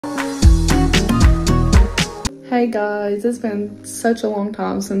Hey guys, it's been such a long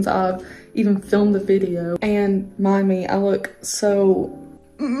time since I've even filmed a video, and mind me, I look so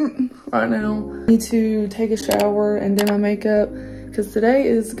right now. I need to take a shower and do my makeup because today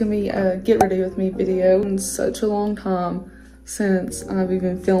is gonna be a get ready with me video. In such a long time since I've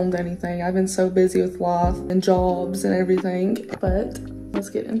even filmed anything. I've been so busy with life and jobs and everything, but let's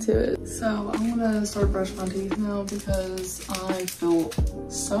get into it. So I'm gonna start brushing my teeth now because I feel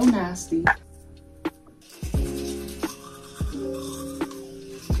so nasty.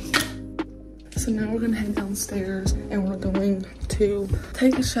 So now we're gonna head downstairs and we're going to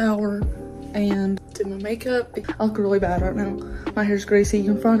take a shower and do my makeup. I look really bad right now. My hair's greasy.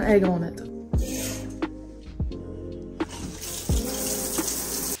 You can find an egg on it.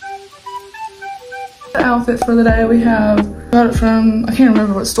 The outfit for the day we got it from, I can't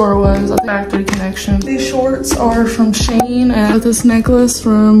remember what store it was, I think Factory Connection. These shorts are from Shein and this necklace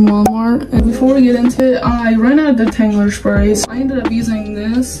from Walmart. And before we get into it, I ran out of detangler spray, so I ended up using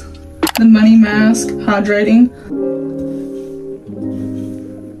this. The Money Mask Hydrating.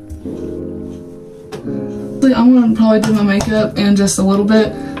 I'm gonna probably do my makeup in just a little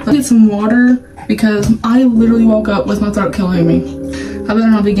bit. But get some water because I literally woke up with my throat killing me. I better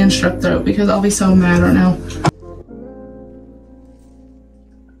not begin strep throat because I'll be so mad right now.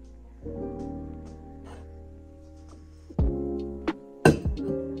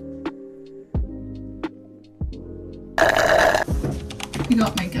 You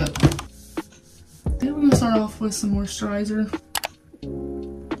got makeup. Then we're gonna start off with some moisturizer.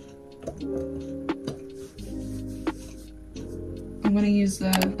 I'm gonna use the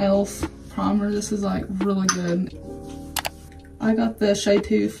e.l.f. primer. This is like really good. I got the shade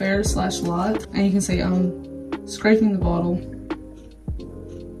 2 Fair / Light, and you can see I'm scraping the bottle.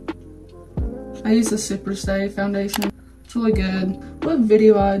 I use the Super Stay foundation. It's really good. What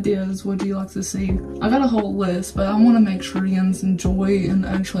video ideas would you like to see? I got a whole list, but I want to make sure you guys enjoy and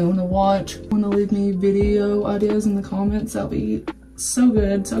actually want to watch. Want to leave me video ideas in the comments? That'll be so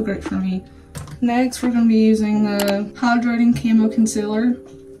good, so great for me. Next, we're going to be using the Hydrating Camo Concealer.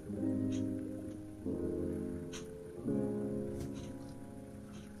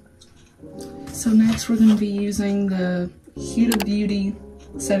 So next, we're going to be using the Huda Beauty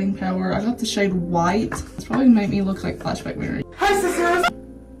Setting Powder. I got the shade White. It's probably gonna make me look like Flashback Mary. Hi, sisters!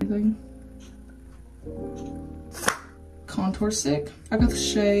 Contour Stick. I got the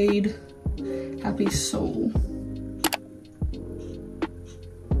shade Happy Soul.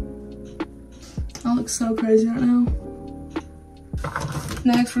 I look so crazy right now.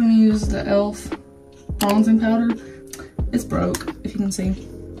 Next, we're gonna use the e.l.f. bronzing powder. It's broke, if you can see.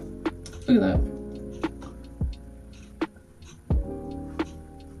 Look at that.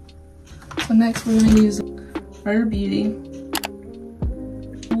 So next we're going to use Rare Beauty.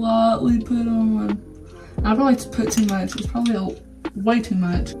 Lightly put on. I probably put too much. It's probably way too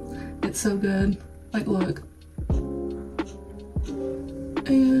much. It's so good. Like, look.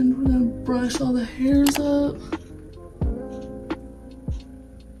 And we're going to brush all the hairs up.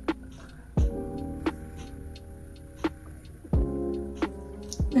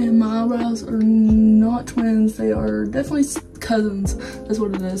 And my eyebrows are not twins. They are definitely cousins. That's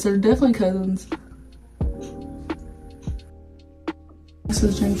what it is. They're definitely cousins. This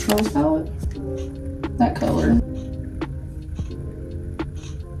is James Charles palette. That color.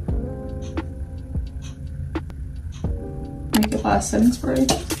 Makeup Eye Setting Spray.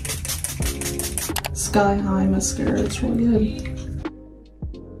 Sky High Mascara. It's really good.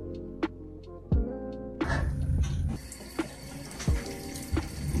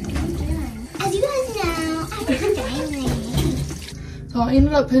 So I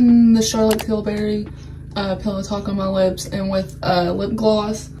ended up putting the Charlotte Tilbury Pillow Talk on my lips and with lip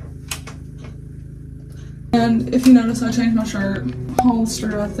gloss. And if you notice, I changed my shirt. Holster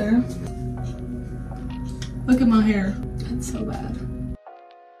right there. Look at my hair. It's so bad.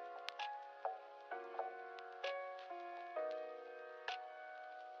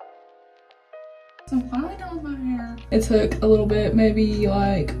 So I'm finally done with my hair. It took a little bit, maybe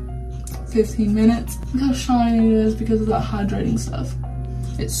like 15 minutes. Look how shiny it is because of that hydrating stuff.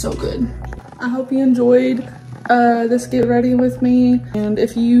 It's so good. I hope you enjoyed this get ready with me. And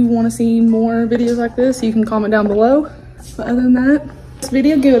if you want to see more videos like this, you can comment down below. But other than that, this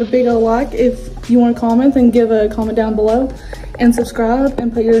video, give it a big old like. If you want to comment, then give a comment down below. And subscribe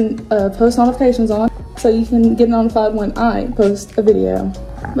and put your post notifications on so you can get notified when I post a video.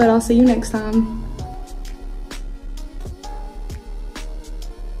 But I'll see you next time.